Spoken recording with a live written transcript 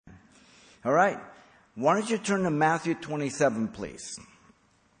All right. Why don't you turn to Matthew 27, please?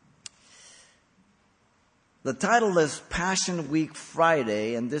 The title is Passion Week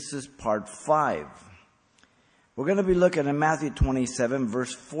Friday, and this is part 5. We're going to be looking at Matthew 27,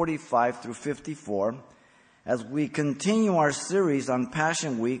 verse 45 through 54, as we continue our series on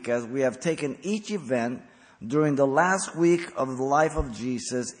Passion Week, as we have taken each event during the last week of the life of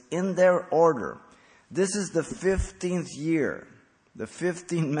Jesus in their order. This is the 15th year, the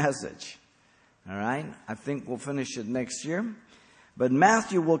 15th message. All right? I think we'll finish it next year. But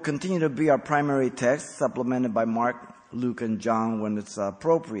Matthew will continue to be our primary text, supplemented by Mark, Luke, and John when it's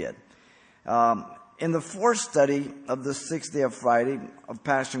appropriate. In the fourth study of the 6th day of Friday of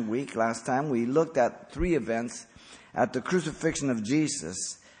Passion Week, last time, we looked at 3 events at the crucifixion of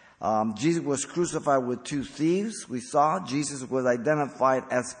Jesus. Jesus was crucified with 2 thieves. We saw Jesus was identified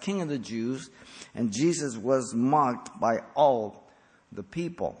as King of the Jews, and Jesus was mocked by all the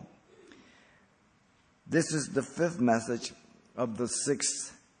people. This is the 5th message of the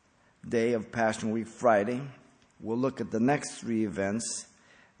 6th day of Passion Week Friday. We'll look at the next 3 events.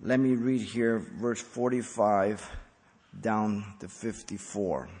 Let me read here verse 45 down to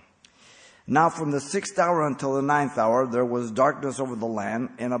 54. Now from the 6th hour until the 9th hour there was darkness over the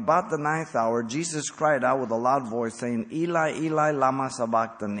land, and about the 9th hour Jesus cried out with a loud voice, saying, Eli, Eli, lama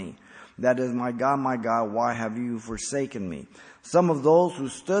sabachthani? That is, my God, why have you forsaken me? Some of those who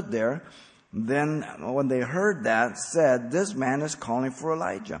stood there, then, when they heard that, said, This man is calling for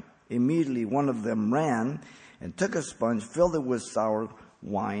Elijah. Immediately one of them ran and took a sponge, filled it with sour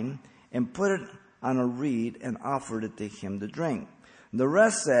wine, and put it on a reed and offered it to him to drink. The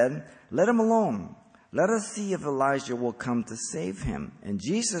rest said, Let him alone. Let us see if Elijah will come to save him. And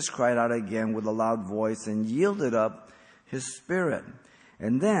Jesus cried out again with a loud voice and yielded up his spirit.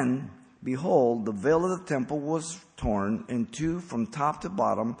 And then, behold, the veil of the temple was torn in 2 from top to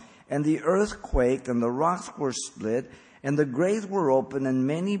bottom, and the earth quaked, and the rocks were split, and the graves were opened, and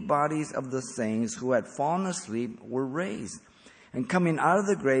many bodies of the saints who had fallen asleep were raised. And coming out of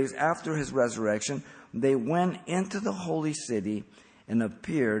the graves after his resurrection, they went into the holy city and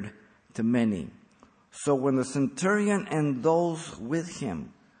appeared to many. So when the centurion and those with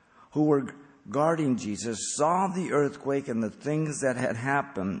him who were guarding Jesus saw the earthquake and the things that had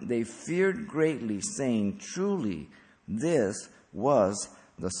happened, they feared greatly, saying, Truly, this was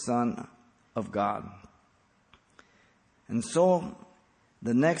the Son of God. And so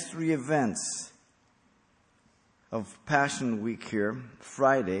the next 3 events of Passion Week here,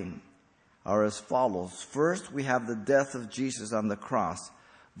 Friday, are as follows. First, we have the death of Jesus on the cross,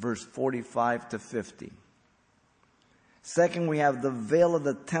 verse 45 to 50. Second, we have the veil of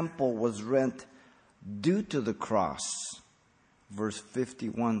the temple was rent due to the cross, verse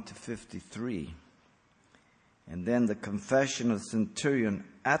 51 to 53. And then the confession of the centurion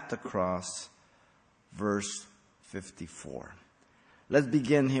at the cross, verse 54. Let's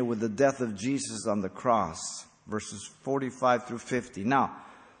begin here with the death of Jesus on the cross, verses 45 through 50. Now,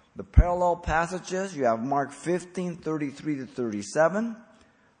 the parallel passages, you have Mark 15, 33 to 37,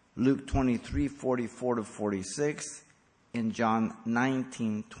 Luke 23, 44 to 46, and John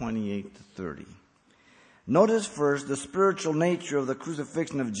 19, 28 to 30. Notice first, the spiritual nature of the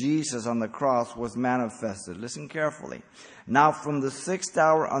crucifixion of Jesus on the cross was manifested. Listen carefully. Now from the 6th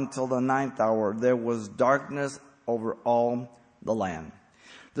hour until the 9th hour, there was darkness over all the land.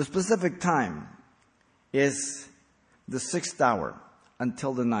 The specific time is the 6th hour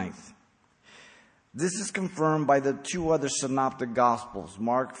until the 9th. This is confirmed by the 2 other synoptic gospels,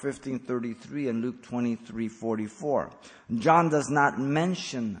 Mark 15:33 and Luke 23:44. John does not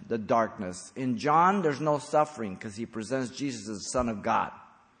mention the darkness. In John, there's no suffering because he presents Jesus as the Son of God.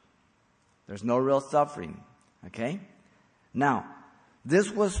 There's no real suffering. Okay? Now, this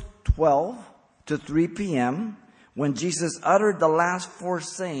was 12 to 3 p.m. when Jesus uttered the last 4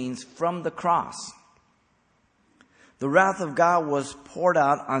 sayings from the cross. The wrath of God was poured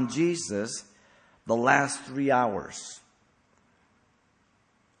out on Jesus the last 3 hours.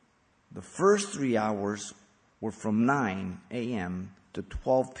 The first 3 hours were from 9 a.m. to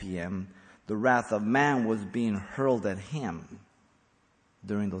 12 p.m. The wrath of man was being hurled at him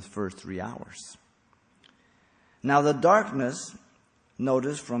during those first 3 hours. Now the darkness,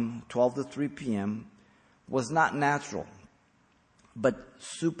 notice from 12 to 3 p.m., was not natural, but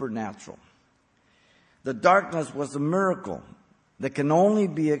supernatural. The darkness was a miracle that can only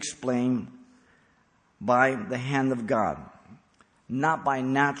be explained by the hand of God, not by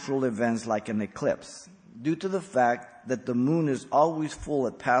natural events like an eclipse, due to the fact that the moon is always full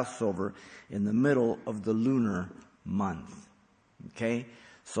at Passover in the middle of the lunar month. Okay?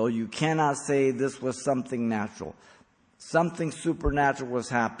 So you cannot say this was something natural. Something supernatural was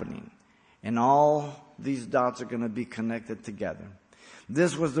happening. And all these dots are going to be connected together.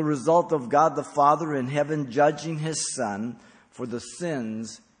 This was the result of God the Father in heaven judging His Son for the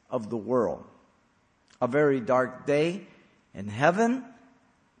sins of the world. A very dark day in heaven,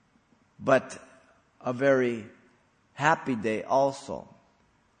 but a very happy day also.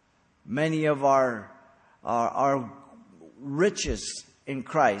 Many of our riches in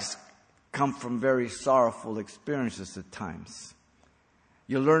Christ come from very sorrowful experiences at times.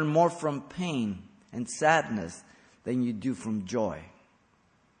 You learn more from pain and sadness than you do from joy.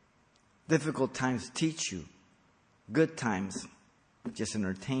 Difficult times teach you. Good times just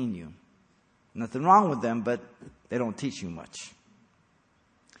entertain you. Nothing wrong with them, but they don't teach you much.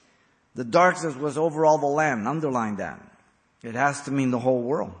 The darkness was over all the land. Underline that. It has to mean the whole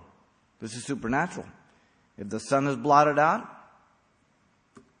world. This is supernatural. If the sun is blotted out,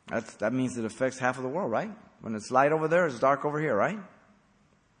 that means it affects half of the world, right? When it's light over there, it's dark over here, right?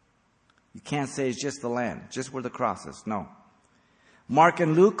 You can't say it's just the land, just where the cross is. No. Mark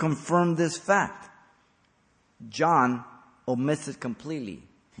and Luke confirm this fact. John omits it completely.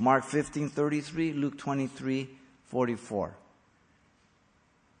 Mark 15:33, Luke 23:44.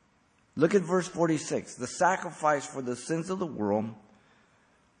 Look at verse 46. The sacrifice for the sins of the world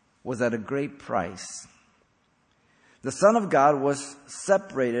was at a great price. The Son of God was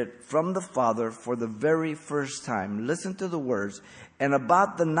separated from the Father for the very first time. Listen to the words. And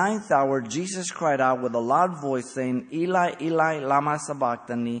about the 9th hour, Jesus cried out with a loud voice, saying, Eli, Eli, lama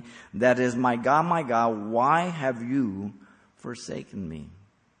sabachthani. That is, my God, why have you forsaken me?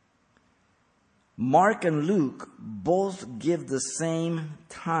 Mark and Luke both give the same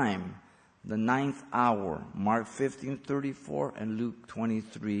time, the 9th hour. Mark 15:34 and Luke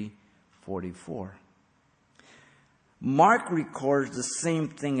 23:44. Mark records the same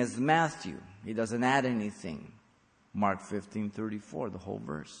thing as Matthew. He doesn't add anything. Mark 15:34, the whole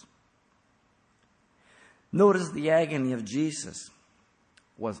verse. Notice the agony of Jesus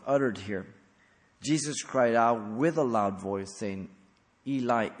was uttered here. Jesus cried out with a loud voice, saying,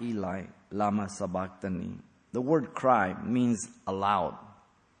 Eli, Eli, lama sabachthani. The word cry means aloud.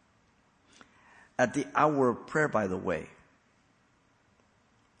 At the hour of prayer, by the way,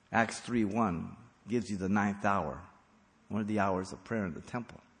 Acts 3:1 gives you the 9th hour. One of the hours of prayer in the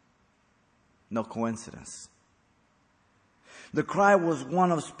temple. No coincidence. The cry was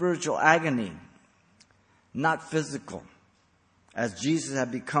one of spiritual agony, not physical, as Jesus had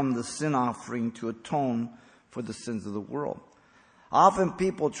become the sin offering to atone for the sins of the world. Often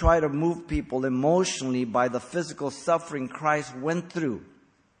people try to move people emotionally by the physical suffering Christ went through.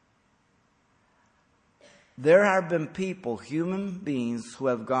 There have been people, human beings, who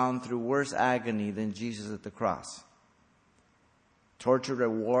have gone through worse agony than Jesus at the cross. Tortured at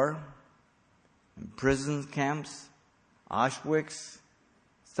war, in prison camps, Auschwitz,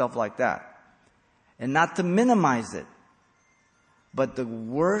 stuff like that. And not to minimize it, but the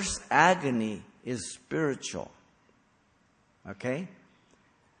worst agony is spiritual. Okay?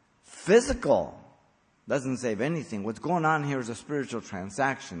 Physical doesn't save anything. What's going on here is a spiritual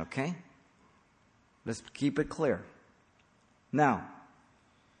transaction, okay? Let's keep it clear. Now,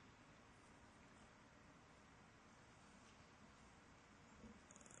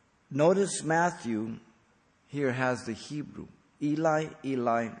 notice Matthew here has the Hebrew. Eli,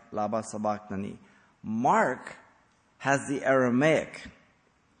 Eli, lama sabachthani. Mark has the Aramaic.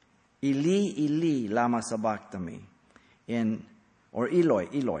 Eli, Eli, lama sabachthani. Or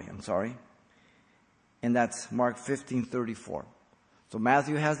Eloi, I'm sorry. And that's Mark 15:34. So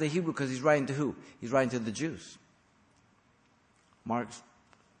Matthew has the Hebrew because he's writing to who? He's writing to the Jews. Mark,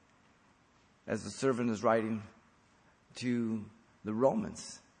 as the servant, is writing to the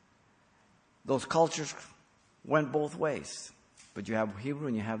Romans. Those cultures went both ways. But you have Hebrew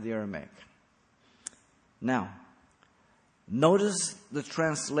and you have the Aramaic. Now, notice the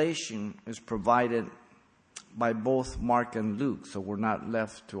translation is provided by both Mark and Luke, so we're not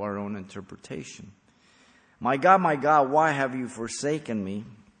left to our own interpretation. My God, why have you forsaken me?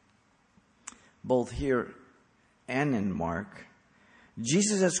 Both here and in Mark.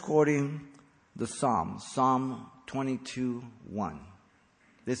 Jesus is quoting the Psalm, Psalm 22:1.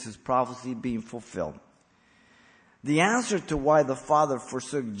 This is prophecy being fulfilled. The answer to why the Father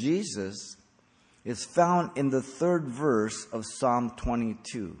forsook Jesus is found in the 3rd verse of Psalm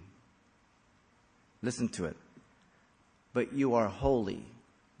 22. Listen to it. But you are holy,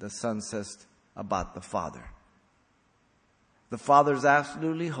 the Son says about the Father. The Father is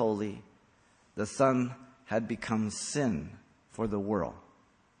absolutely holy. The Son had become sin for the world.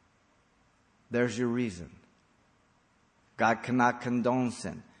 There's your reason. God cannot condone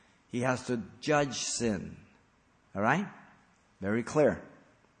sin. He has to judge sin. All right? Very clear.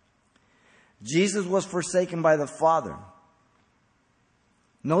 Jesus was forsaken by the Father.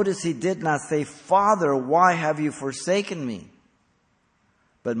 Notice he did not say, Father, why have you forsaken me?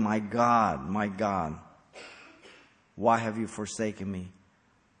 But my God, why have you forsaken me?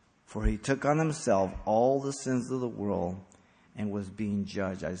 For he took on himself all the sins of the world and was being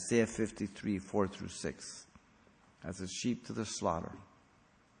judged. Isaiah 53, 4 through 6. As a sheep to the slaughter.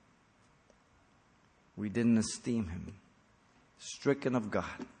 We didn't esteem him. Stricken of God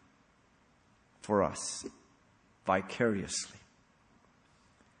for us vicariously.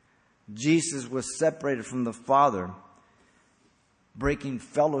 Jesus was separated from the Father, breaking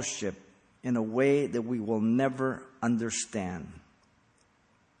fellowship in a way that we will never understand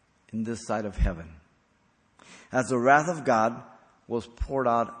in this side of heaven. As the wrath of God was poured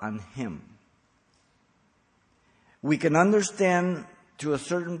out on him. We can understand to a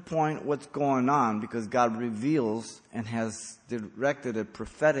certain point what's going on because God reveals and has directed it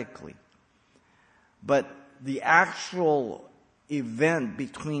prophetically. But the actual event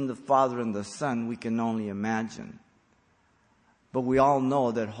between the Father and the Son, we can only imagine. But we all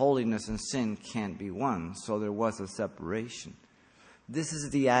know that holiness and sin can't be one, so there was a separation. This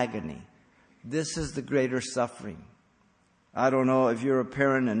is the agony. This is the greater suffering. I don't know if you're a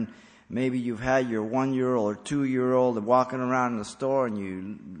parent and maybe you've had your 1-year-old or 2-year-old walking around in the store and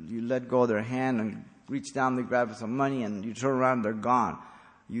you let go of their hand and reach down to grab some money and you turn around and they're gone.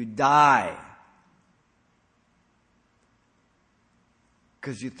 You die.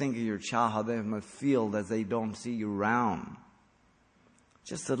 Because you think of your child, how they must feel as they don't see you around.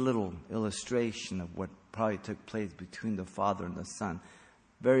 Just a little illustration of what probably took place between the Father and the Son.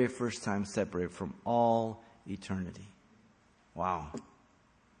 Very first time separated from all eternity. Wow.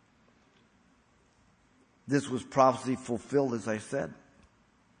 This was prophecy fulfilled, as I said.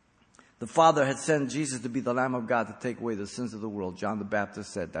 The Father had sent Jesus to be the Lamb of God to take away the sins of the world. John the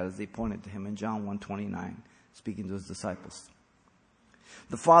Baptist said that as they pointed to him in John 1:29, speaking to his disciples.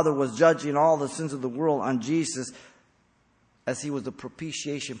 The Father was judging all the sins of the world on Jesus as he was the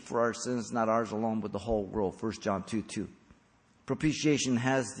propitiation for our sins, not ours alone, but the whole world. 1 John 2:2. Propitiation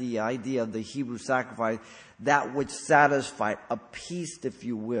has the idea of the Hebrew sacrifice, that which satisfied, appeased, if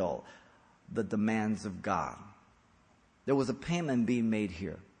you will, the demands of God. There was a payment being made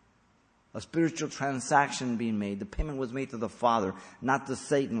here. A spiritual transaction being made. The payment was made to the Father, not to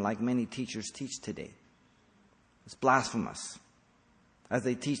Satan, like many teachers teach today. It's blasphemous. As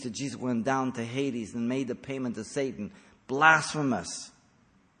they teach that Jesus went down to Hades and made the payment to Satan. Blasphemous.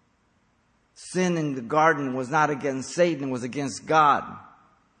 Sin in the garden was not against Satan, it was against God.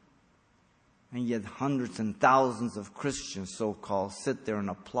 And yet hundreds and thousands of Christians, so-called, sit there and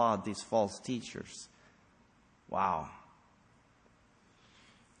applaud these false teachers. Wow.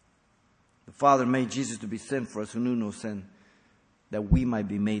 The Father made Jesus to be sin for us who knew no sin, that we might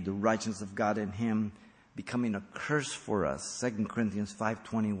be made the righteousness of God in him, becoming a curse for us. 2 Corinthians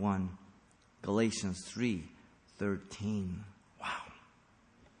 5:21, Galatians 3:13. Wow.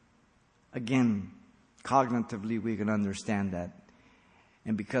 Again, cognitively we can understand that.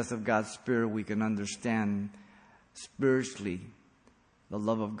 And because of God's Spirit, we can understand spiritually the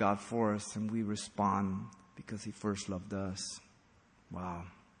love of God for us, and we respond because he first loved us. Wow.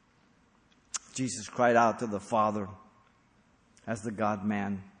 Jesus cried out to the Father as the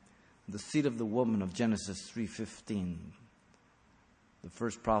God-man. The seed of the woman of Genesis 3:15. The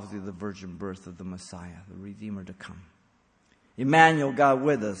first prophecy of the virgin birth of the Messiah, the Redeemer to come. Emmanuel, God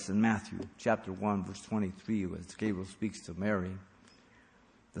with us, in Matthew chapter 1, verse 23, as Gabriel speaks to Mary.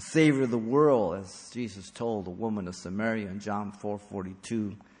 The Savior of the world, as Jesus told the woman of Samaria in John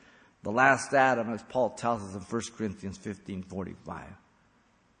 4:42. The last Adam, as Paul tells us in 1 Corinthians 15:45.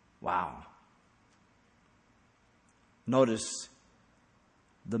 Wow. Notice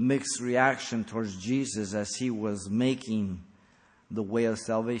the mixed reaction towards Jesus as he was making the way of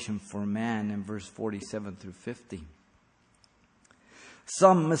salvation for man in verse 47 through 50.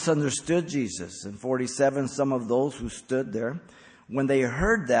 Some misunderstood Jesus. In 47, some of those who stood there, when they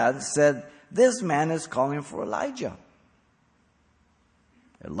heard that, said, "This man is calling for Elijah."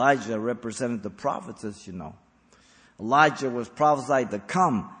 Elijah represented the prophets, as you know. Elijah was prophesied to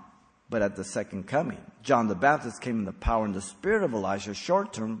come, but at the second coming. John the Baptist came in the power and the spirit of Elijah,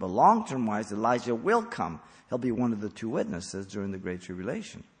 short term, but long term wise, Elijah will come. He'll be one of the two witnesses during the Great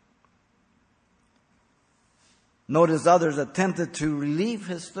Tribulation. Notice others attempted to relieve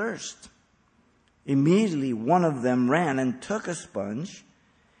his thirst. Immediately one of them ran and took a sponge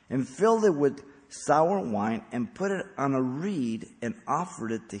and filled it with sour wine and put it on a reed and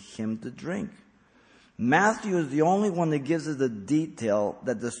offered it to him to drink. Matthew is the only one that gives us the detail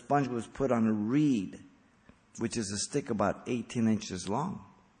that the sponge was put on a reed, which is a stick about 18 inches long.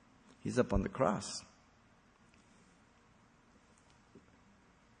 He's up on the cross.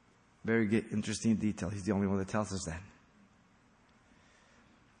 Very good, interesting detail. He's the only one that tells us that.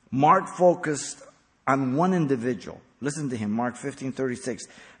 Mark focused on one individual. Listen to him, Mark 15:36.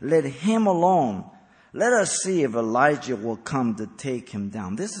 Let him alone. Let us see if Elijah will come to take him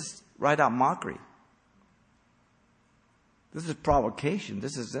down. This is right out mockery. This is provocation.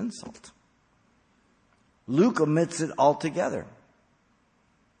 This is insult. Luke omits it altogether.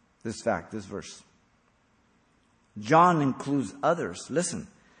 This fact, this verse. John includes others. Listen.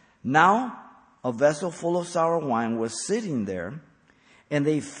 Now, a vessel full of sour wine was sitting there, and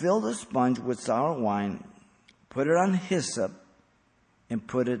they filled a sponge with sour wine, put it on hyssop, and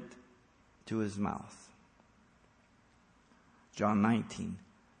put it to his mouth. John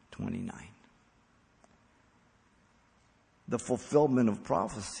 19:29. The fulfillment of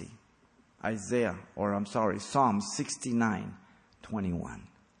prophecy. Psalm 69:21.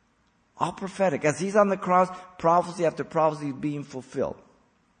 All prophetic. As he's on the cross, prophecy after prophecy is being fulfilled.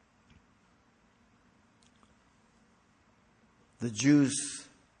 The Jews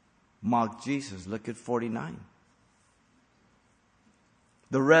mocked Jesus. Look at 49.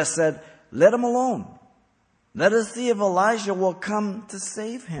 The rest said, let him alone. Let us see if Elijah will come to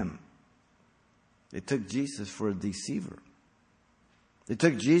save him. They took Jesus for a deceiver. They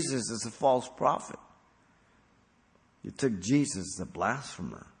took Jesus as a false prophet. They took Jesus as a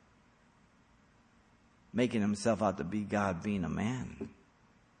blasphemer, making himself out to be God being a man.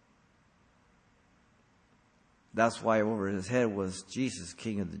 That's why over his head was Jesus,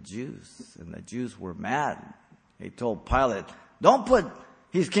 King of the Jews. And the Jews were mad. They told Pilate, don't put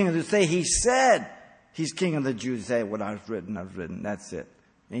he's King of the Jews. Say he said he's King of the Jews. Say what I've written. That's it.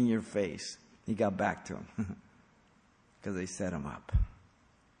 In your face. He got back to him. Because they set him up.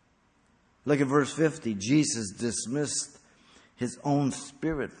 Look at verse 50. Jesus dismissed his own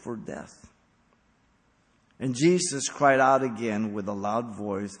spirit for death. And Jesus cried out again with a loud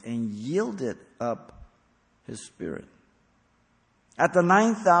voice and yielded up his spirit. At the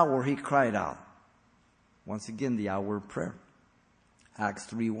 9th hour, he cried out. Once again, the hour of prayer. Acts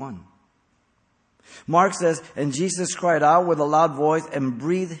 3:1. Mark says, and Jesus cried out with a loud voice and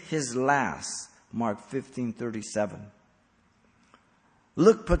breathed his last. Mark 15:37.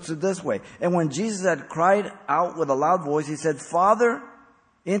 Luke puts it this way. And when Jesus had cried out with a loud voice, he said, Father,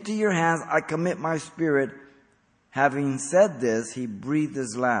 into your hands I commit my spirit. Having said this, he breathed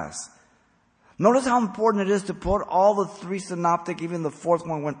his last. Notice how important it is to put all the three synoptic, even the fourth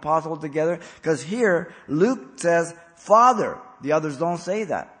one when possible, together. Because here, Luke says, Father. The others don't say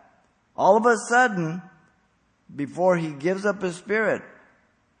that. All of a sudden, before he gives up his spirit,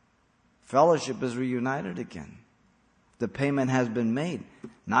 fellowship is reunited again. The payment has been made.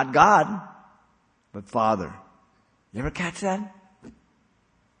 Not God, but Father. You ever catch that?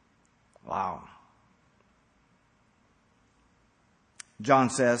 Wow. John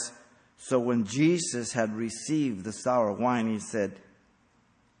says, so when Jesus had received the sour wine, he said,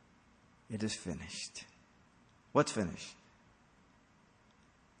 it is finished. What's finished?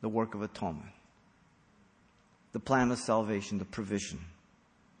 The work of atonement. The plan of salvation, the provision.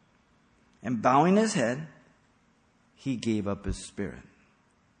 And bowing his head, he gave up his spirit.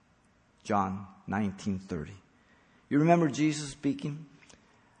 John 19:30. You remember Jesus speaking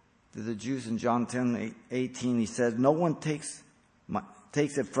to the Jews in John 10:18. He said, no one takes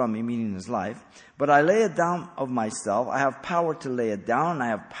it from me, meaning his life, but I lay it down of myself. I have power to lay it down, and I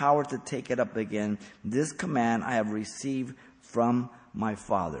have power to take it up again. This command I have received from my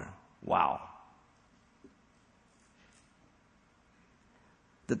Father. Wow.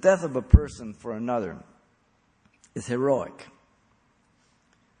 The death of a person for another is heroic,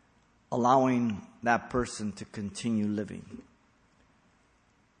 allowing that person to continue living.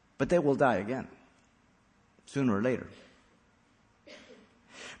 But they will die again, sooner or later.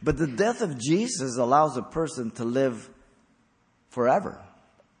 But the death of Jesus allows a person to live forever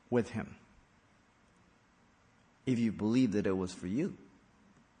with him, if you believe that it was for you.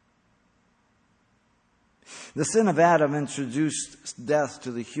 The sin of Adam introduced death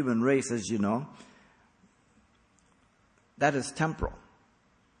to the human race, as you know. That is temporal.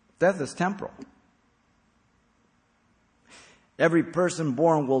 Death is temporal. Every person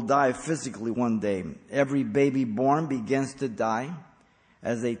born will die physically one day. Every baby born begins to die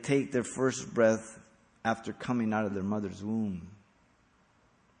as they take their first breath after coming out of their mother's womb.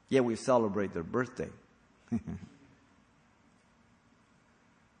 Yet we celebrate their birthday.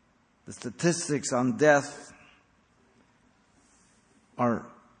 The statistics on death are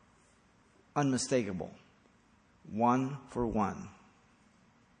unmistakable. 1 for 1.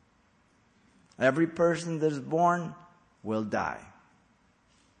 Every person that is born will die.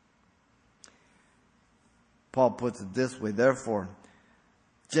 Paul puts it this way, therefore,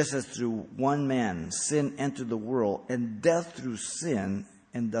 just as through one man sin entered the world, and death through sin,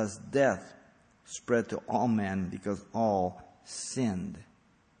 and thus death spread to all men because all sinned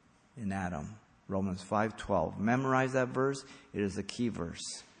in Adam. Romans 5:12. Memorize that verse. It is a key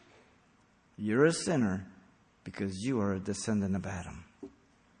verse. You're a sinner because you are a descendant of Adam.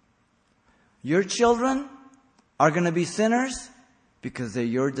 Your children are going to be sinners because they're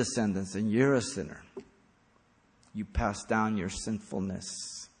your descendants and you're a sinner. You pass down your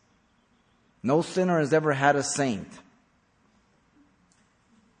sinfulness. No sinner has ever had a saint.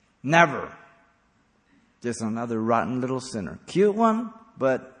 Never. Just another rotten little sinner. Cute one,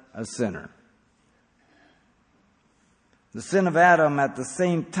 but a sinner. The sin of Adam at the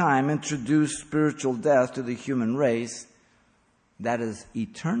same time introduced spiritual death to the human race that is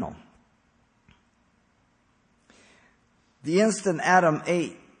eternal. The instant Adam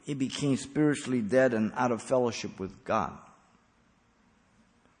ate, he became spiritually dead and out of fellowship with God.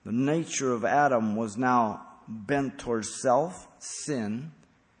 The nature of Adam was now bent towards self, sin,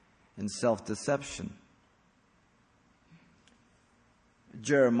 and self-deception.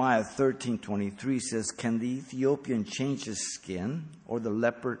 Jeremiah 13:23 says, can the Ethiopian change his skin or the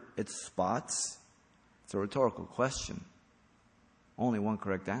leopard its spots? It's a rhetorical question. Only one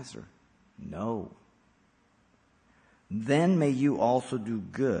correct answer. No. Then may you also do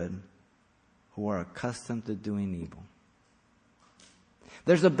good who are accustomed to doing evil.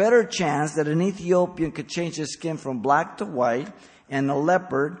 There's a better chance that an Ethiopian could change his skin from black to white and a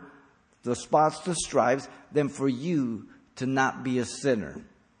leopard, the spots to stripes, than for you to not be a sinner.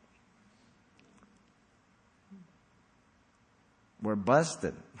 We're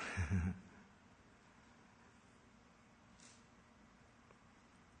busted.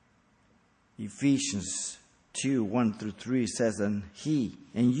 Ephesians 2:1-3 says, and he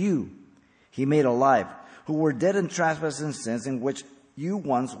made alive, who were dead in trespasses and sins, in which you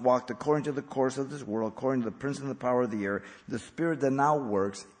once walked according to the course of this world, according to the prince and the power of the air, the spirit that now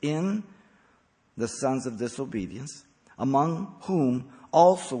works in the sons of disobedience, among whom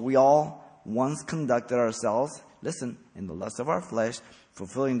also we all once conducted ourselves, listen, in the lust of our flesh,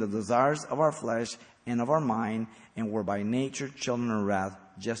 fulfilling the desires of our flesh and of our mind, and were by nature children of wrath,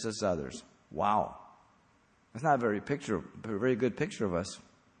 just as others. Wow. That's not a very good picture of us.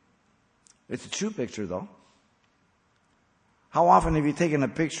 It's a true picture, though. How often have you taken a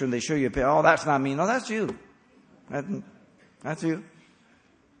picture and they show you a picture? Oh, that's not me. No, that's you. That's you.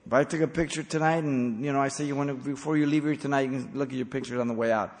 If I took a picture tonight and, I say before you leave here tonight, you can look at your pictures on the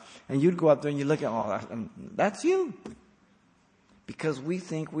way out. And you'd go up there and you look at, that's you. Because we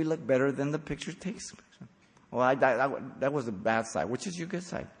think we look better than the picture takes. Well, that was the bad side. Which is your good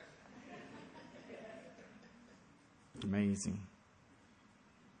side? Amazing.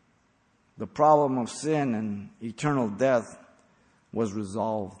 The problem of sin and eternal death was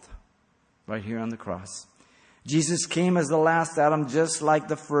resolved right here on the cross. Jesus came as the last Adam, just like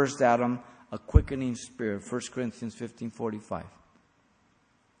the first Adam, a quickening spirit. 1 Corinthians 15:45.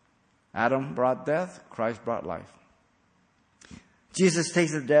 Adam brought death, Christ brought life. Jesus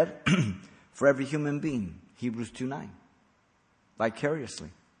tasted death for every human being. Hebrews 2:9.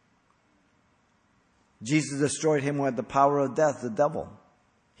 Vicariously. Jesus destroyed him who had the power of death, the devil.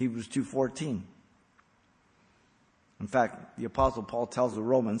 Hebrews 2:14. In fact, the Apostle Paul tells the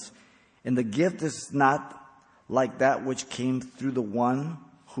Romans, and the gift is not like that which came through the one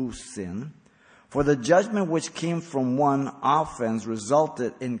who sinned. For the judgment which came from one offense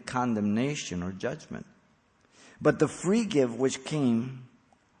resulted in condemnation or judgment. But the free gift which came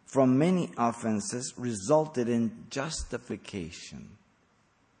from many offenses resulted in justification.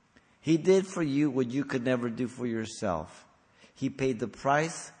 He did for you what you could never do for yourself. He paid the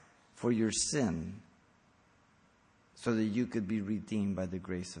price for your sin so that you could be redeemed by the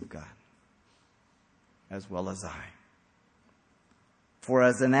grace of God, as well as I. For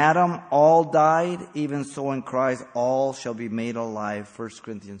as in Adam all died, even so in Christ all shall be made alive. 1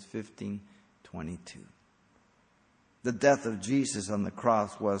 Corinthians 15:22. The death of Jesus on the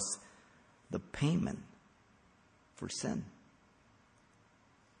cross was the payment for sin.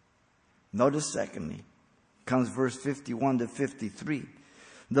 Notice secondly, comes verse 51-53.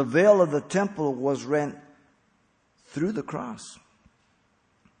 The veil of the temple was rent through the cross.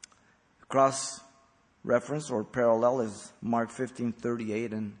 The cross reference or parallel is Mark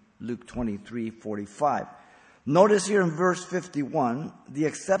 15:38 and Luke 23:45. Notice here in verse 51, the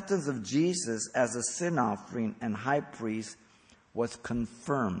acceptance of Jesus as a sin offering and high priest was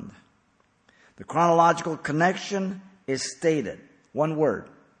confirmed. The chronological connection is stated. One word.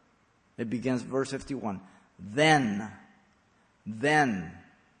 It begins verse 51. Then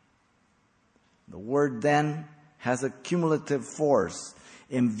The word then has a cumulative force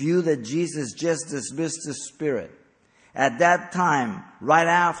in view that Jesus just dismissed his spirit. At that time, right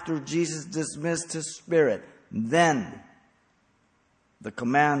after Jesus dismissed his spirit, then the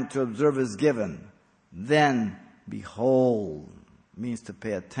command to observe is given. Then, behold, means to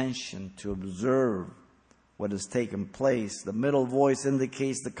pay attention, to observe what has taken place. The middle voice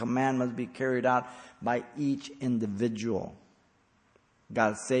indicates the command must be carried out by each individual.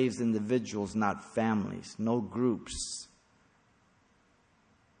 God saves individuals, not families, no groups.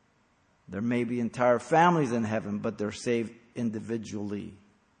 There may be entire families in heaven, but they're saved individually.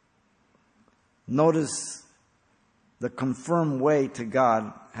 Notice the confirmed way to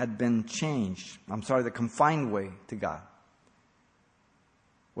God had been changed. The confined way to God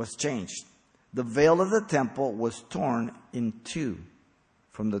was changed. The veil of the temple was torn in two,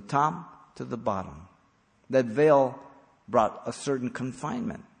 from the top to the bottom. That veil brought a certain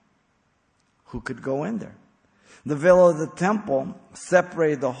confinement. Who could go in there? The veil of the temple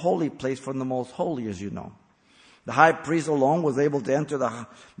separated the holy place from the most holy, as you know. The high priest alone was able to enter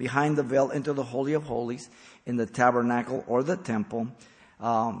behind the veil into the Holy of Holies in the tabernacle or the temple,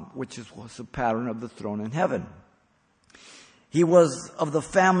 which was a pattern of the throne in heaven. He was of the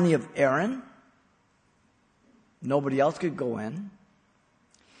family of Aaron. Nobody else could go in.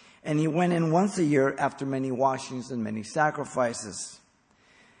 And he went in once a year after many washings and many sacrifices.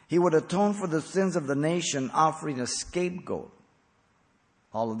 He would atone for the sins of the nation, offering a scapegoat.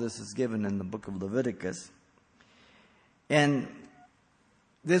 All of this is given in the book of Leviticus. And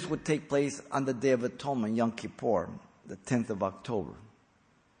this would take place on the Day of Atonement, Yom Kippur, the 10th of October.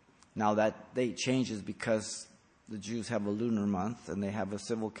 Now that date changes because the Jews have a lunar month and they have a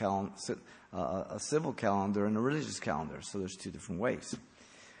civil calendar and a religious calendar. So there's two different ways.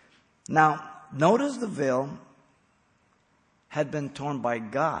 Now, notice the veil had been torn by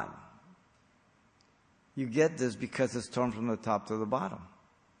God. You get this because it's torn from the top to the bottom.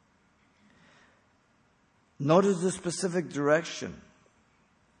 Notice the specific direction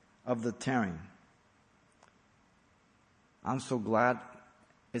of the tearing. I'm so glad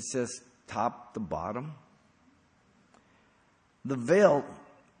it says top to bottom. The veil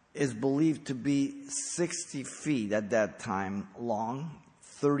is believed to be 60 feet at that time long,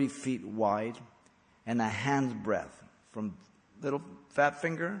 30 feet wide, and a hand's breadth from little fat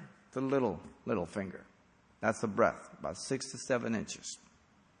finger to little finger. That's the breadth, about 6 to 7 inches.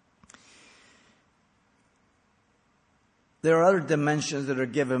 There are other dimensions that are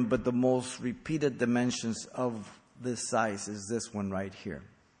given, but the most repeated dimensions of this size is this one right here.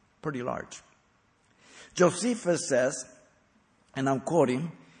 Pretty large. Josephus says, and I'm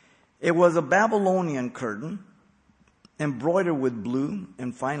quoting, "It was a Babylonian curtain, embroidered with blue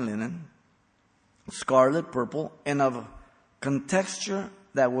and fine linen, scarlet, purple, and of contexture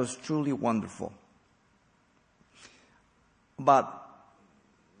that was truly wonderful." About,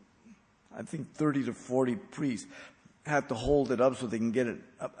 I think, 30 to 40 priests had to hold it up so they can get it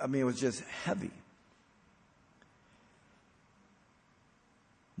up. I mean, it was just heavy.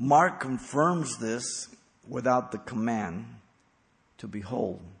 Mark confirms this without the command to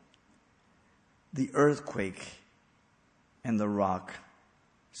behold. The earthquake and the rock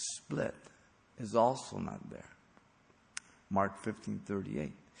split is also not there. Mark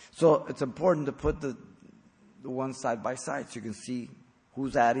 15:38. So it's important to put the one side by side so you can see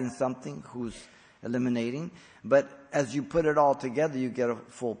who's adding something, who's eliminating. But as you put it all together, you get a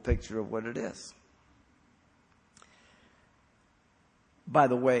full picture of what it is. By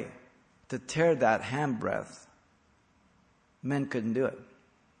the way, to tear that handbreadth, men couldn't do it.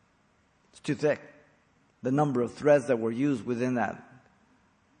 It's too thick. The number of threads that were used within that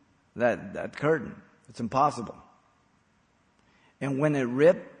curtain, it's impossible. And when it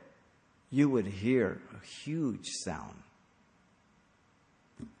ripped, you would hear a huge sound.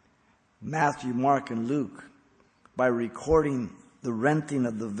 Matthew, Mark, and Luke, by recording the renting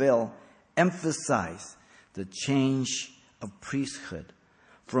of the veil, emphasize the change of priesthood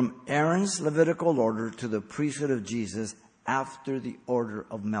from Aaron's Levitical order to the priesthood of Jesus after the order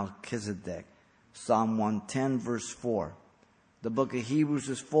of Melchizedek. Psalm 110, verse 4. The book of Hebrews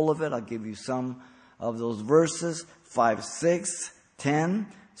is full of it. I'll give you some of those verses. 5:6,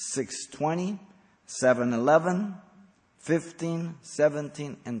 10, 6:20, 7:11, 15,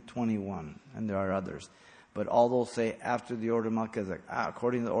 17, and 21. And there are others. But all those say after the order of Melchizedek,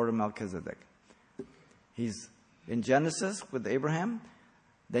 according to the order of Melchizedek. He's in Genesis with Abraham.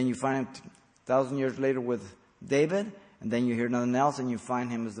 Then you find him 1,000 years later with David. And then you hear nothing else, and you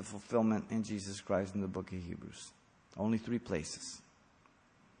find him as the fulfillment in Jesus Christ in the book of Hebrews. Only 3 places.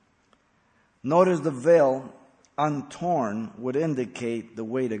 Notice the veil untorn would indicate the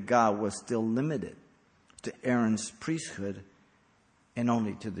way to God was still limited to Aaron's priesthood and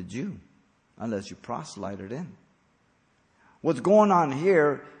only to the Jew, unless you proselyted in. What's going on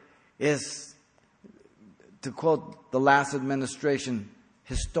here is, to quote the last administration,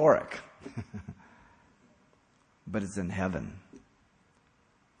 historic. But it's in heaven.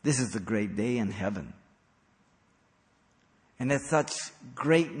 This is the great day in heaven. And it's such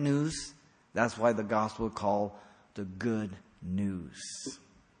great news. That's why the gospel is called the good news.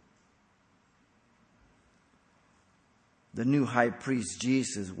 The new high priest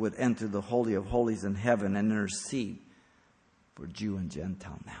Jesus would enter the Holy of Holies in heaven and intercede for Jew and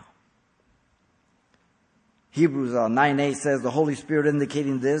Gentile now. Hebrews 9:8 says, the Holy Spirit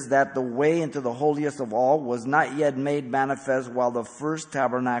indicating this, that the way into the holiest of all was not yet made manifest while the first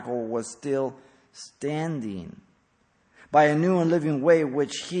tabernacle was still standing. By a new and living way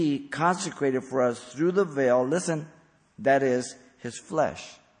which he consecrated for us through the veil, listen, that is his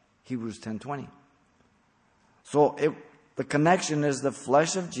flesh. Hebrews 10:20. So the connection is the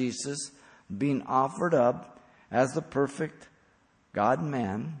flesh of Jesus being offered up as the perfect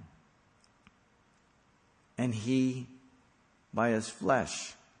God-man, and he, by his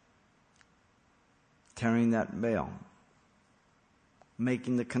flesh, tearing that veil,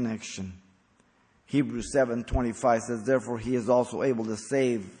 making the connection. Hebrews 7:25 says, therefore he is also able to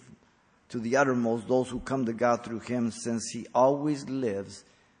save to the uttermost those who come to God through him, since he always lives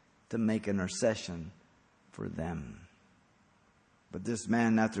to make intercession for them. But this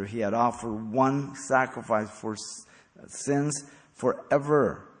man, after he had offered one sacrifice for sins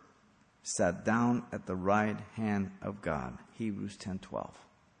forever, sat down at the right hand of God. Hebrews 10:12.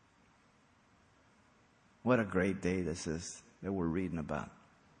 What a great day this is that we're reading about.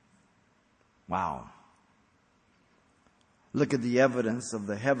 Wow. Look at the evidence of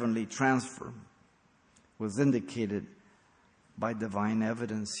the heavenly transfer was indicated by divine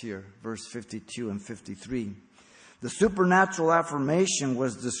evidence here. Verse 52 and 53. The supernatural affirmation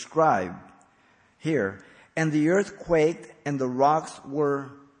was described here. And the earth quaked and the rocks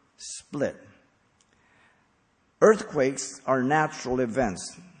were split. Earthquakes are natural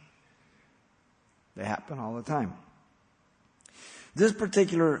events. They happen all the time. This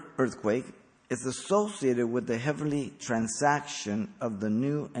particular earthquake is associated with the heavenly transaction of the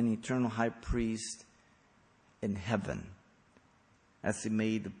new and eternal high priest in heaven, as he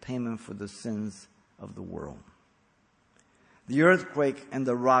made the payment for the sins of the world. The earthquake and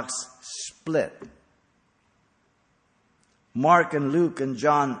the rocks split. Mark and Luke and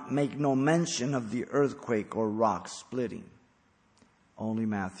John make no mention of the earthquake or rock splitting. Only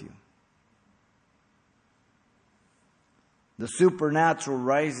Matthew. The supernatural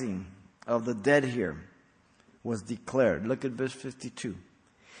rising of the dead here was declared. Look at verse 52.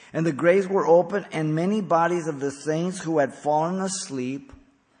 And the graves were opened, and many bodies of the saints who had fallen asleep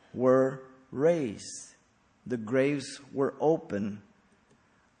were raised. The graves were open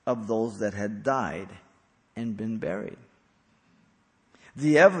of those that had died and been buried.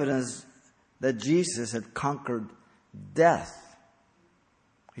 The evidence that Jesus had conquered death.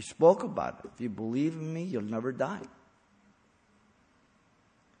 He spoke about it. If you believe in me, you'll never die.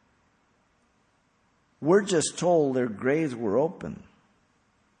 We're just told their graves were open,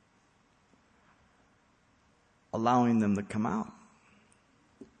 allowing them to come out.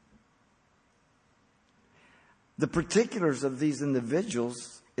 The particulars of these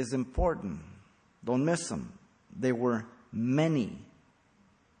individuals is important. Don't miss them. They were many,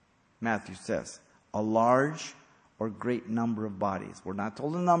 Matthew says, a large or great number of bodies. We're not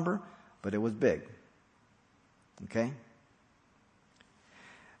told a number, but it was big. Okay?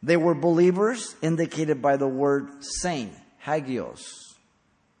 They were believers, indicated by the word saint, hagios.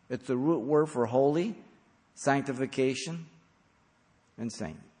 It's the root word for holy, sanctification, and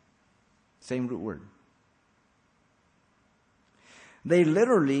saint. Same root word. They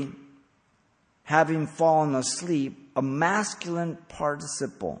literally, having fallen asleep, a masculine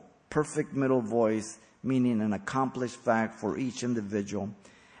participle, perfect middle voice, meaning an accomplished fact for each individual,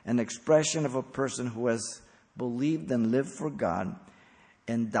 an expression of a person who has believed and lived for God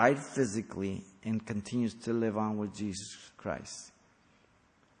and died physically and continues to live on with Jesus Christ.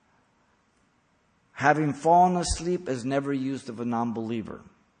 Having fallen asleep is never used of a non-believer,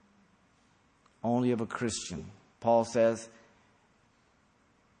 only of a Christian. Paul says,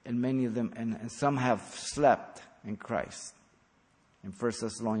 and many of them, and some have slept in Christ. In 1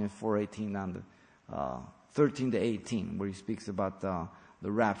 Thessalonians 4:18 down to 13 to 18, where he speaks about the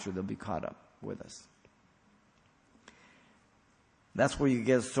rapture, they'll be caught up with us. That's where you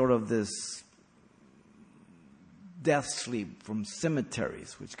get sort of this death sleep from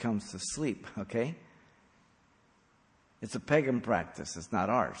cemeteries, which comes to sleep, okay? It's a pagan practice. It's not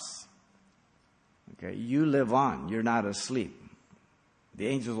ours. Okay, you live on. You're not asleep. The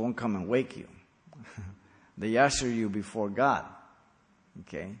angels won't come and wake you. They usher you before God.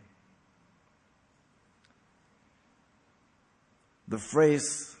 Okay? The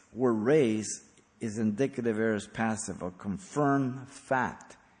phrase, "were raised," is indicative aorist passive, a confirmed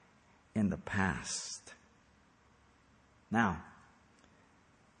fact in the past. Now,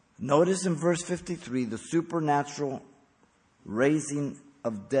 notice in verse 53, the supernatural raising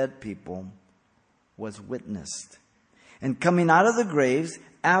of dead people was witnessed. And coming out of the graves,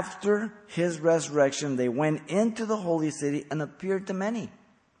 after his resurrection, they went into the holy city and appeared to many.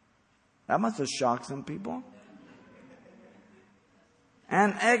 That must have shocked some people.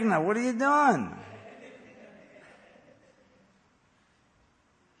 And Egna, what are you doing?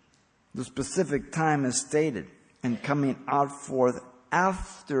 The specific time is stated, and coming out forth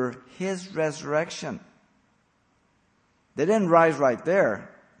after his resurrection. They didn't rise right there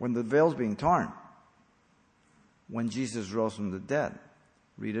when the veil's being torn. When Jesus rose from the dead.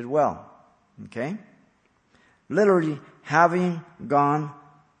 Read it well. Okay? Literally, having gone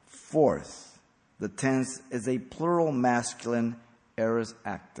forth. The tense is a plural masculine aorist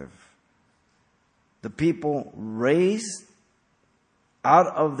active. The people raised out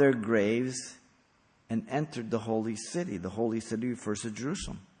of their graves and entered the holy city. The holy city refers to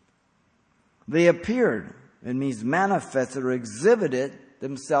Jerusalem. They appeared. It means manifested or exhibited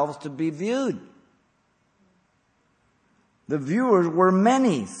themselves to be viewed. The viewers were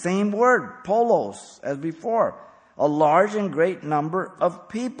many. Same word, polos, as before. A large and great number of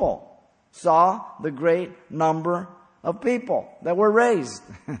people saw the great number of people that were raised.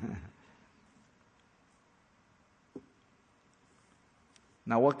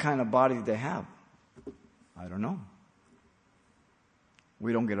 Now, what kind of body did they have? I don't know.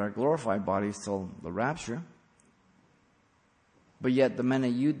 We don't get our glorified bodies till the rapture. But yet, the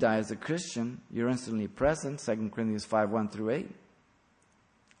minute you die as a Christian, you're instantly present. 2 Corinthians 5, 1 through 8.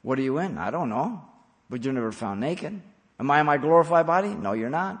 What are you in? I don't know. But you're never found naked. Am I in my glorified body? No,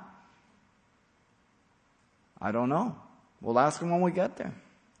 you're not. I don't know. We'll ask him when we get there.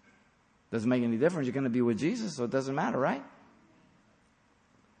 Doesn't make any difference. You're going to be with Jesus, so it doesn't matter, right?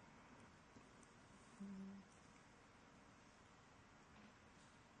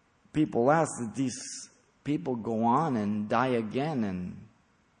 People ask that these people go on and die again and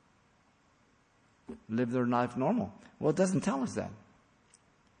live their life normal. Well, it doesn't tell us that.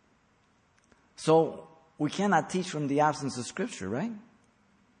 So we cannot teach from the absence of Scripture, right?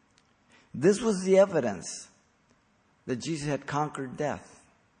 This was the evidence that Jesus had conquered death.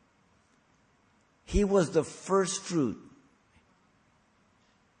 He was the first fruit.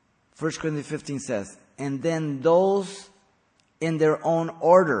 1 Corinthians 15 says, and then those in their own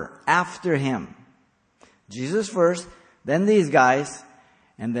order after him. Jesus first, then these guys,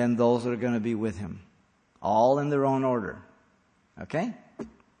 and then those that are going to be with him. All in their own order. Okay?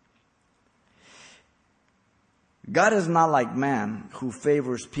 God is not like man who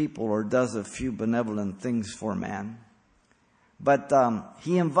favors people or does a few benevolent things for man. But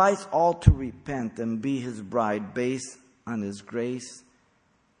he invites all to repent and be his bride based on his grace,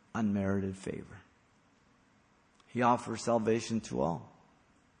 unmerited favor. He offers salvation to all,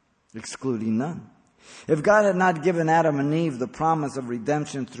 excluding none. If God had not given Adam and Eve the promise of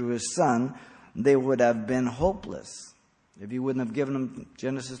redemption through his Son, they would have been hopeless. If he wouldn't have given them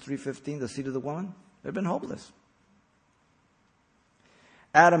Genesis 3:15, the seed of the woman, they'd have been hopeless.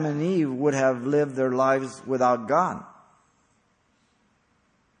 Adam and Eve would have lived their lives without God,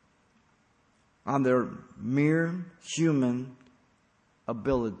 on their mere human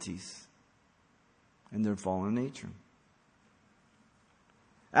abilities and their fallen nature.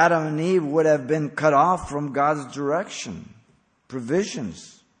 Adam and Eve would have been cut off from God's direction,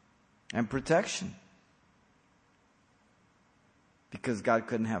 provisions, and protection, because God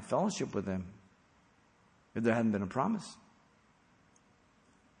couldn't have fellowship with them if there hadn't been a promise.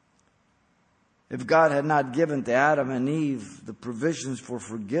 If God had not given to Adam and Eve the provisions for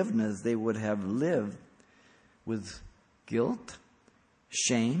forgiveness, they would have lived with guilt,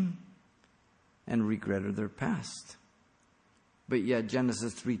 shame, and regret of their past. But yet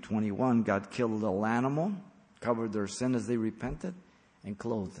Genesis 3:21, God killed a little animal, covered their sin as they repented, and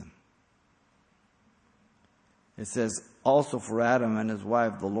clothed them. It says, also for Adam and his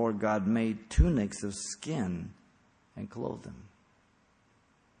wife, the Lord God made tunics of skin and clothed them.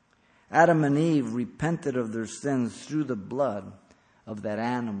 Adam and Eve repented of their sins through the blood of that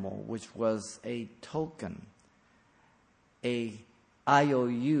animal, which was a token, a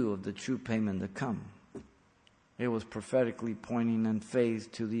IOU of the true payment to come. It was prophetically pointing in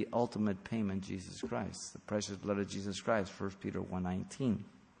faith to the ultimate payment, Jesus Christ, the precious blood of Jesus Christ, 1 Peter 1:19.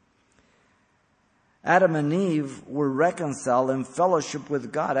 Adam and Eve were reconciled in fellowship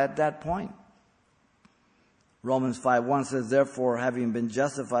with God at that point. Romans 5:1 says, therefore, having been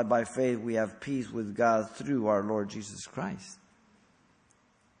justified by faith, we have peace with God through our Lord Jesus Christ.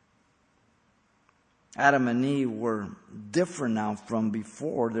 Adam and Eve were different now from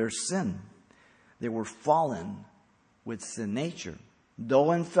before their sin. They were fallen with sin nature.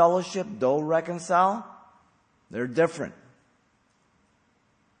 Though in fellowship, though reconciled, they're different.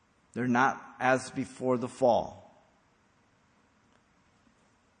 They're not as before the fall.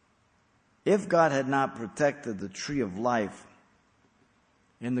 If God had not protected the tree of life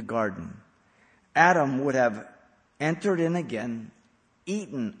in the garden, Adam would have entered in again,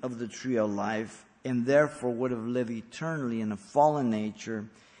 eaten of the tree of life, and therefore would have lived eternally in a fallen nature,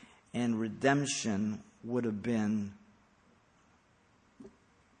 and redemption would have been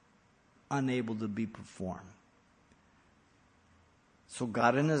unable to be performed. So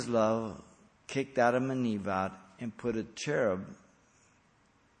God in His love kicked Adam and Eve out and put a cherub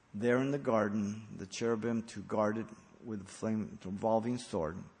there in the garden, the cherubim to guard it with a flame revolving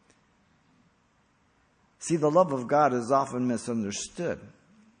sword. See, the love of God is often misunderstood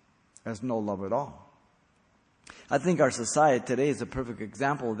as no love at all. I think our society today is a perfect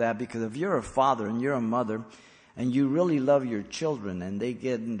example of that, because if you're a father and you're a mother and you really love your children and they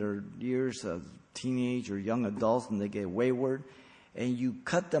get in their years of teenage or young adults and they get wayward, and you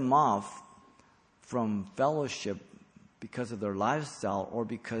cut them off from fellowship because of their lifestyle, or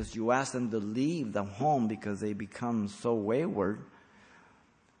because you ask them to leave the home because they become so wayward,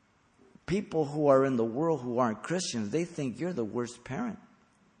 people who are in the world who aren't Christians, they think you're the worst parent.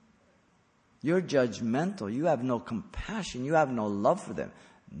 You're judgmental. You have no compassion. You have no love for them.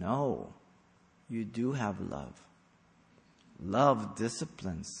 No, you do have love. Love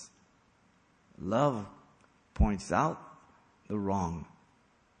disciplines. Love points out the wrong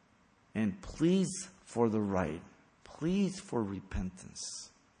and pleads for the right. Pleads for repentance.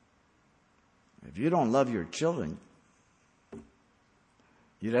 If you don't love your children,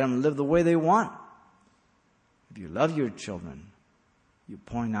 you let them live the way they want. If you love your children, you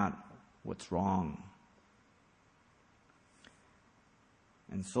point out what's wrong.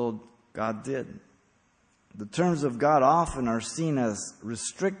 And so God did. The terms of God often are seen as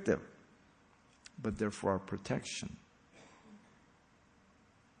restrictive, but they're for our protection.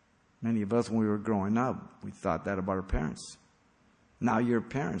 Many of us, when we were growing up, we thought that about our parents. Now you're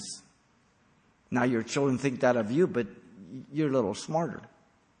parents. Now your children think that of you, but you're a little smarter.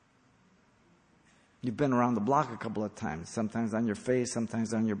 You've been around the block a couple of times, sometimes on your face,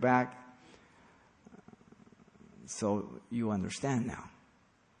 sometimes on your back. So you understand now.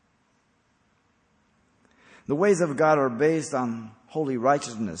 The ways of God are based on holy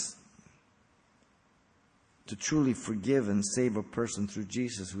righteousness, to truly forgive and save a person through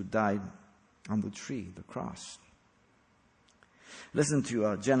Jesus, who died on the tree, the cross. Listen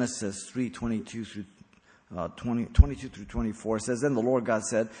to Genesis 3:22 through 22 through 24. It says, then the Lord God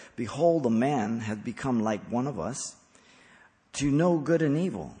said, behold, a man hath become like one of us, to know good and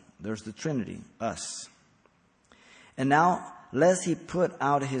evil. There's the Trinity, us. And now, lest he put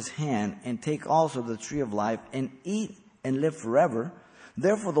out his hand and take also the tree of life and eat and live forever.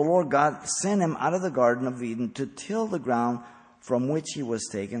 Therefore the Lord God sent him out of the Garden of Eden to till the ground from which he was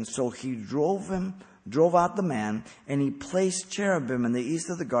taken. So he drove out the man, and he placed cherubim in the east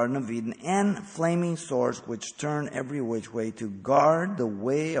of the Garden of Eden, and flaming swords which turn every which way, to guard the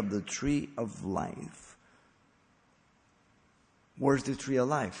way of the tree of life. Where's the tree of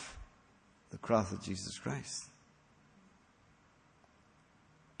life? The cross of Jesus Christ.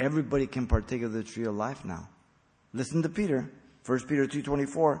 Everybody can partake of the tree of life now. Listen to Peter. 1 Peter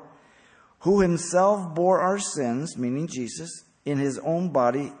 2:24, who himself bore our sins, meaning Jesus, in his own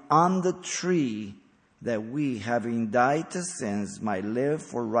body on the tree, that we, having died to sins, might live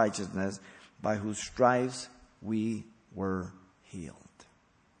for righteousness, by whose stripes we were healed.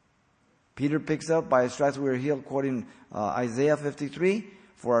 Peter picks up, by his stripes we were healed, quoting Isaiah 53,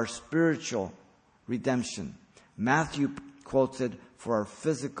 for our spiritual redemption. Matthew quotes it for our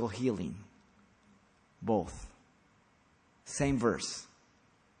physical healing. Both. Same verse.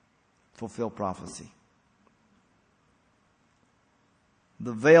 Fulfill prophecy.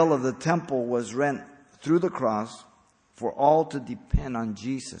 The veil of the temple was rent through the cross for all to depend on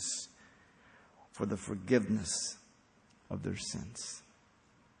Jesus for the forgiveness of their sins.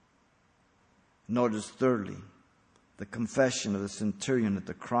 Notice thirdly, the confession of the centurion at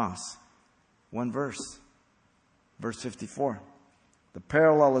the cross. One verse. Verse 54. The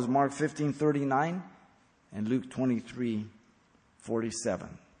parallel is Mark 15:39. and Luke 23:47.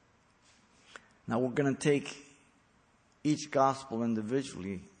 Now we're going to take each gospel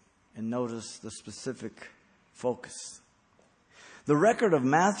individually and notice the specific focus. The record of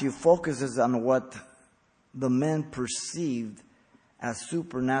Matthew focuses on what the men perceived as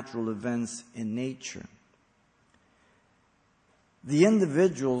supernatural events in nature. The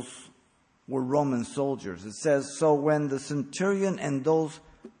individuals were Roman soldiers. It says, so when the centurion and those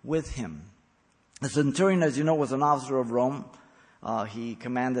with him. The centurion, as you know, was an officer of Rome. He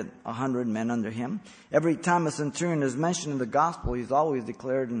commanded 100 men under him. Every time a centurion is mentioned in the gospel, he's always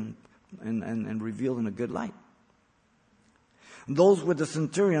declared and revealed in a good light. Those with the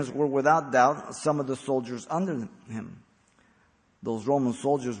centurions were without doubt some of the soldiers under him. Those Roman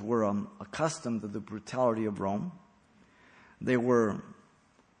soldiers were accustomed to the brutality of Rome. They were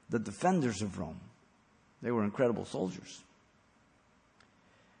the defenders of Rome. They were incredible soldiers.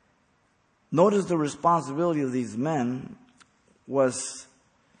 Notice the responsibility of these men was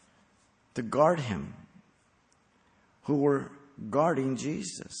to guard him, who were guarding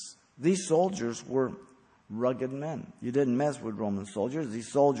Jesus. These soldiers were rugged men. You didn't mess with Roman soldiers.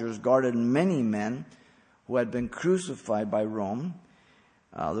 These soldiers guarded many men who had been crucified by Rome.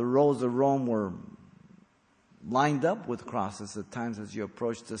 The roads of Rome were lined up with crosses at times as you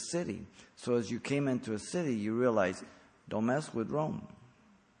approached the city. So as you came into a city, you realized, don't mess with Rome.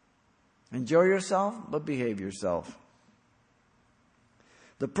 Enjoy yourself, but behave yourself.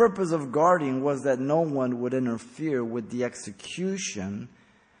 The purpose of guarding was that no one would interfere with the execution,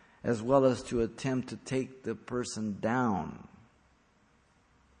 as well as to attempt to take the person down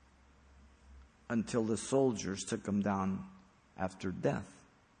until the soldiers took him down after death.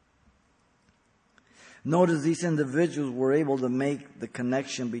 Notice these individuals were able to make the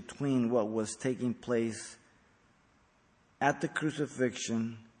connection between what was taking place at the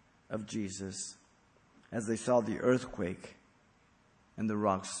crucifixion of Jesus as they saw the earthquake and the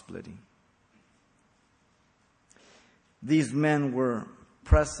rocks splitting. These men were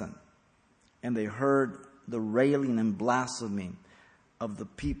present, and they heard the railing and blasphemy of the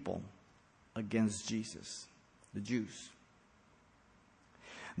people against Jesus, the Jews.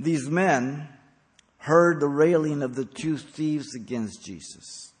 These men heard the railing of the two thieves against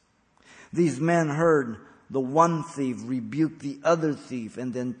Jesus. These men heard the one thief rebuke the other thief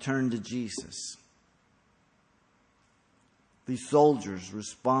and then turn to Jesus. These soldiers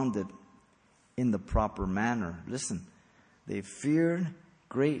responded in the proper manner. Listen, they feared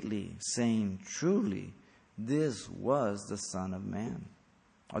greatly, saying, truly, this was the Son of Man.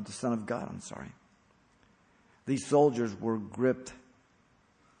 Or the Son of God, I'm sorry. These soldiers were gripped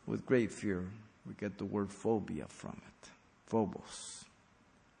with great fear. We get the word phobia from it. Phobos.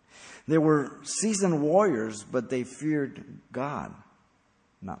 They were seasoned warriors, but they feared God,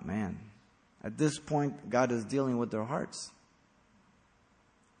 not man. At this point, God is dealing with their hearts.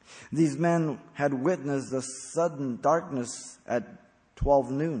 These men had witnessed the sudden darkness at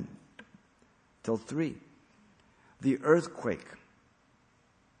 12 noon till 3. The earthquake,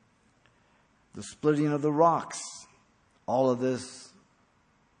 the splitting of the rocks. All of this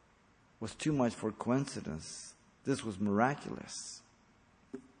was too much for coincidence. This was miraculous.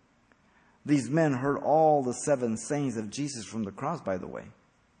 These men heard all the 7 sayings of Jesus from the cross, by the way.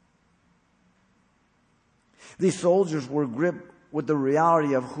 These soldiers were gripped with the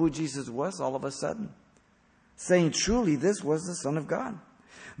reality of who Jesus was all of a sudden, saying, truly, this was the Son of God.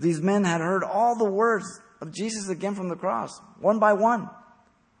 These men had heard all the words of Jesus again from the cross, one by one.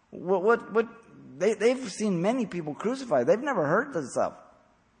 They've seen many people crucified. They've never heard this stuff.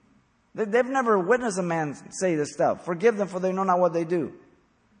 They've never witnessed a man say this stuff. Forgive them, for they know not what they do.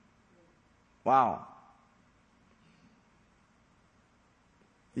 Wow.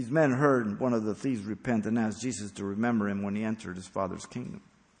 These men heard one of the thieves repent and asked Jesus to remember him when he entered his Father's kingdom,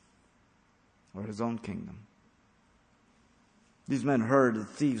 or his own kingdom. These men heard the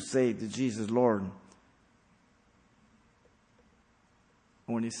thief say to Jesus, Lord. And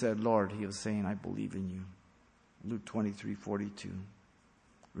when he said, Lord, he was saying, I believe in you. Luke 23:42.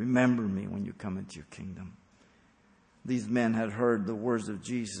 Remember me when you come into your kingdom. These men had heard the words of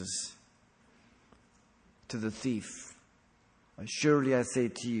Jesus to the thief. Surely I say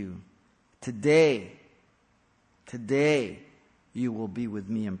to you, today you will be with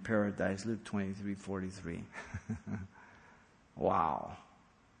me in paradise. Luke 23:43. Wow.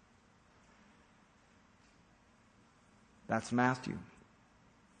 That's Matthew.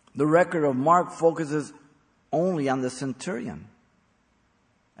 The record of Mark focuses only on the centurion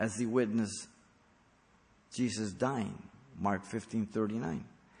as he witnessed Jesus dying. Mark 15:39.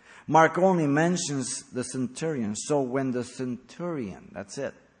 Mark only mentions the centurion. So when the centurion, that's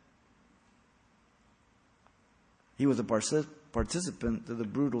it. He was a participant to the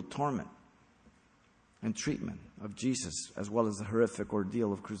brutal torment and treatment of Jesus, as well as the horrific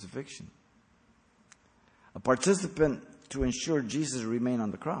ordeal of crucifixion. A participant to ensure Jesus remained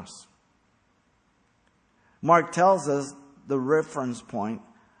on the cross. Mark tells us the reference point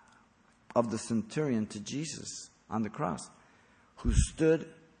of the centurion to Jesus on the cross, who stood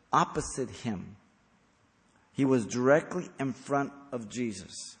opposite him. He was directly in front of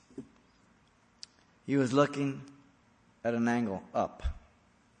Jesus. He was looking at an angle up.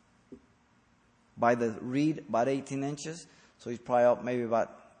 By the reed, about 18 inches. So he's probably up maybe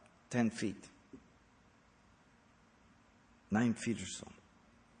about 10 feet. 9 feet or so.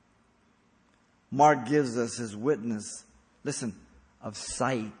 Mark gives us his witness, listen, of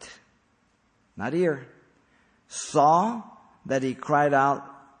sight, not ear. Saw that he cried out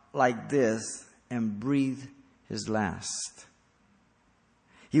like this and breathed his last.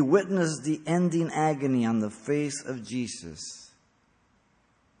 He witnessed the ending agony on the face of Jesus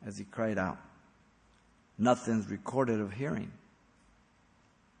as he cried out. Nothing's recorded of hearing.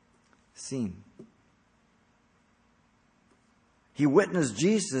 Seen. He witnessed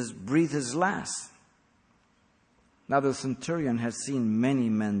Jesus breathe his last. Now the centurion has seen many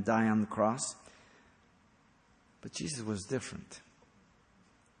men die on the cross, but Jesus was different.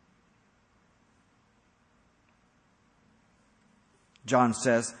 John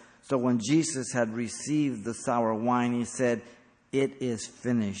says, so when Jesus had received the sour wine, he said, "It is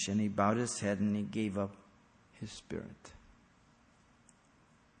finished." And he bowed his head and he gave up his spirit.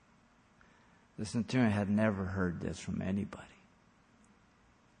 The centurion had never heard this from anybody.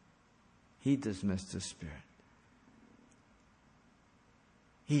 He dismissed the spirit.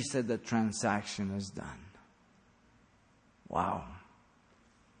 He said the transaction is done. Wow.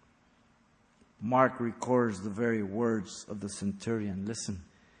 Mark records the very words of the centurion. Listen,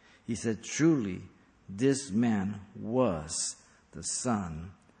 he said, "Truly, this man was the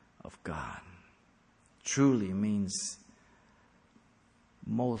Son of God." Truly means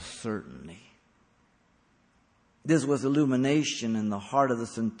most certainly. This was illumination in the heart of the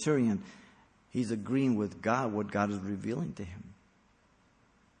centurion. He's agreeing with God, what God is revealing to him.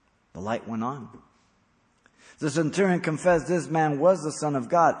 The light went on. The centurion confessed this man was the Son of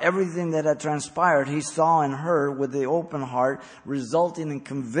God. Everything that had transpired, he saw and heard with the open heart, resulting in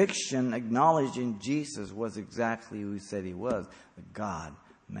conviction, acknowledging Jesus was exactly who he said he was, the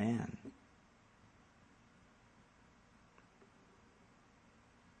God-man.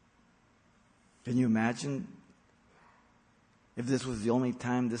 Can you imagine if this was the only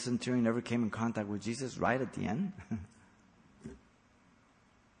time this centurion ever came in contact with Jesus, right at the end?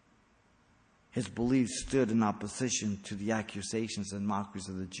 His beliefs stood in opposition to the accusations and mockeries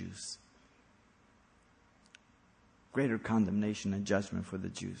of the Jews. Greater condemnation and judgment for the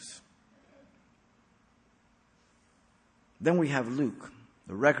Jews. Then we have Luke.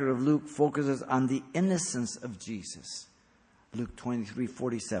 The record of Luke focuses on the innocence of Jesus. Luke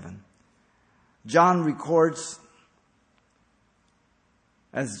 23:47. John records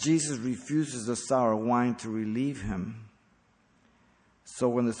as Jesus refuses the sour wine to relieve him. So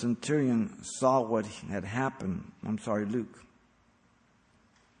when the centurion saw what had happened, Luke.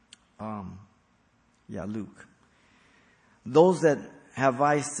 Luke. Those that have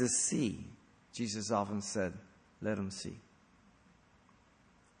eyes to see, Jesus often said, let them see.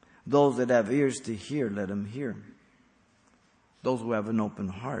 Those that have ears to hear, let them hear. Those who have an open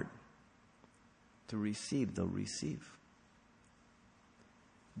heart to receive, they'll receive.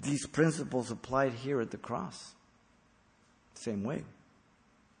 These principles applied here at the cross. Same way.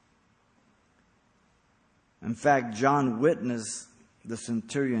 In fact, John witnessed the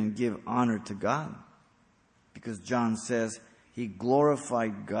centurion give honor to God, because John says he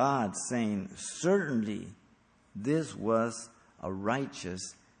glorified God, saying, "Certainly this was a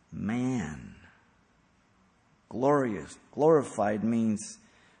righteous man." Glorified means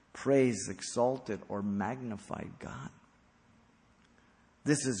praised, exalted, or magnified God.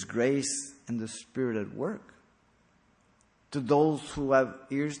 This is grace and the Spirit at work. To those who have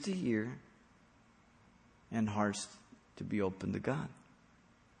ears to hear and hearts to be open to God,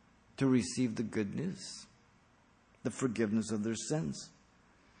 to receive the good news, the forgiveness of their sins.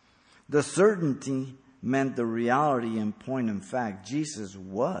 The certainty meant the reality in point and fact. Jesus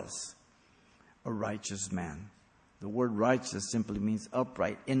was a righteous man. The word righteous simply means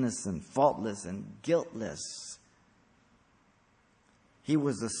upright, innocent, faultless, and guiltless. He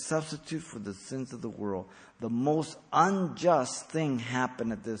was the substitute for the sins of the world. The most unjust thing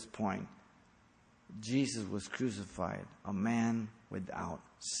happened at this point. Jesus was crucified, a man without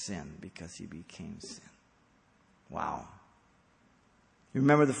sin, because he became sin. Wow. You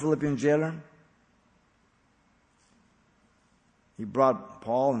remember the Philippian jailer? he brought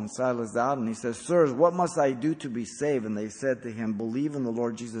Paul and Silas out, and he says, "Sirs, what must I do to be saved?" And they said to him, "Believe in the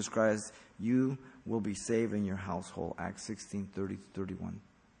Lord Jesus Christ, you will be saved in your household." Acts 16:30-31.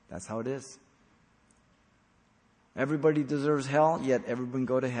 That's how it is. Everybody deserves hell, yet everyone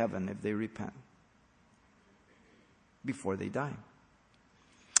go to heaven if they repent before they die.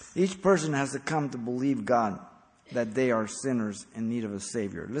 Each person has to come to believe God, that they are sinners in need of a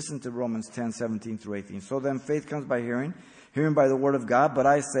Savior. Listen to Romans 10:17-18. So then faith comes by hearing, hearing by the word of God. But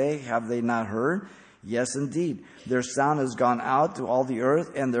I say, have they not heard? Yes, indeed. Their sound has gone out to all the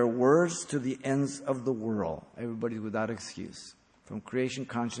earth, and their words to the ends of the world. Everybody without excuse. From creation,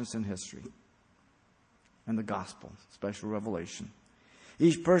 conscience, and history. And the gospel, special revelation.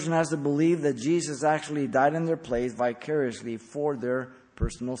 Each person has to believe that Jesus actually died in their place vicariously for their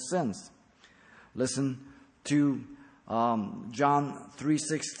personal sins. Listen to John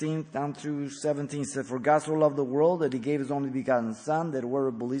 3:16 down through 17. It says, "For God so loved the world that he gave his only begotten Son, that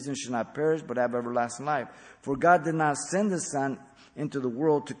whoever believes in him should not perish but have everlasting life. For God did not send his Son into the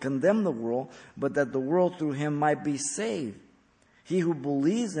world to condemn the world, but that the world through him might be saved. He who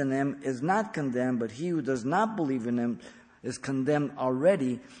believes in him is not condemned, but he who does not believe in him is condemned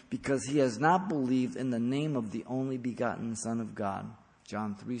already, because he has not believed in the name of the only begotten Son of God."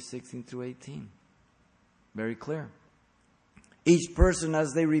 John 3:16-18. Very clear. Each person,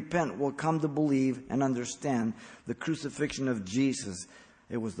 as they repent, will come to believe and understand the crucifixion of Jesus.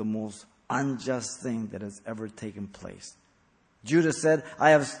 It was the most unjust thing that has ever taken place. Judas said, "I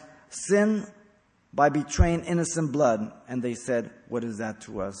have sinned by betraying innocent blood." And they said, "What is that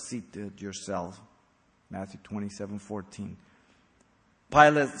to us? See to it yourself." Matthew 27:14.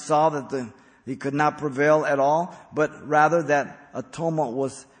 Pilate saw that he could not prevail at all, but rather that a tumult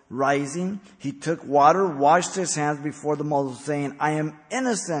was rising. He took water, washed his hands before the multitude, saying, "I am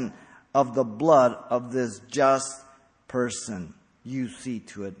innocent of the blood of this just person. You see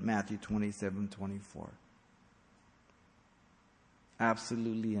to it." Matthew 27:24.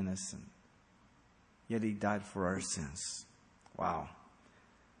 Absolutely innocent. Yet he died for our sins. Wow.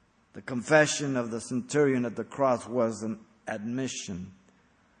 The confession of the centurion at the cross was an admission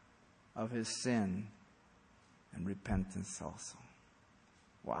of his sin and repentance also.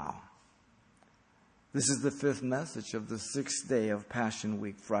 Wow. This is the fifth message of the sixth day of Passion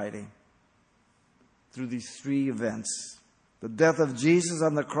Week, Friday. Through these three events, the death of Jesus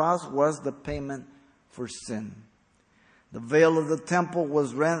on the cross was the payment for sin. The veil of the temple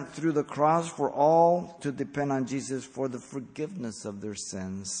was rent through the cross for all to depend on Jesus for the forgiveness of their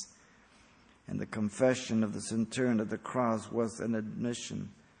sins. And the confession of the centurion at the cross was an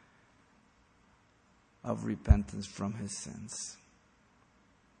admission of repentance from his sins.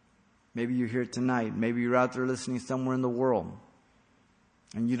 Maybe you're here tonight. Maybe you're out there listening somewhere in the world,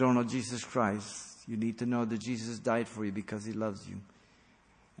 and you don't know Jesus Christ. You need to know that Jesus died for you because he loves you.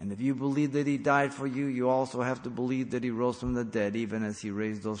 And if you believe that he died for you, you also have to believe that he rose from the dead, even as he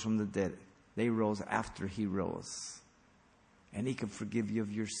raised those from the dead. They rose after he rose. And he can forgive you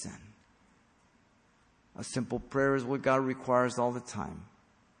of your sin. A simple prayer is what God requires all the time.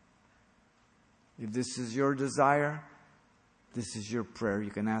 If this is your desire, this is your prayer. You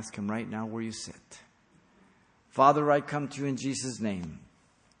can ask him right now where you sit. Father, I come to you in Jesus' name.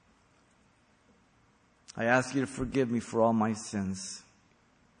 I ask you to forgive me for all my sins.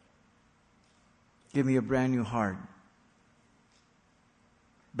 Give me a brand new heart.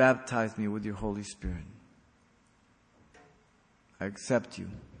 Baptize me with your Holy Spirit. I accept you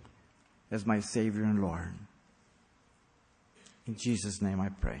as my Savior and Lord. In Jesus' name I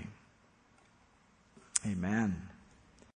pray. Amen.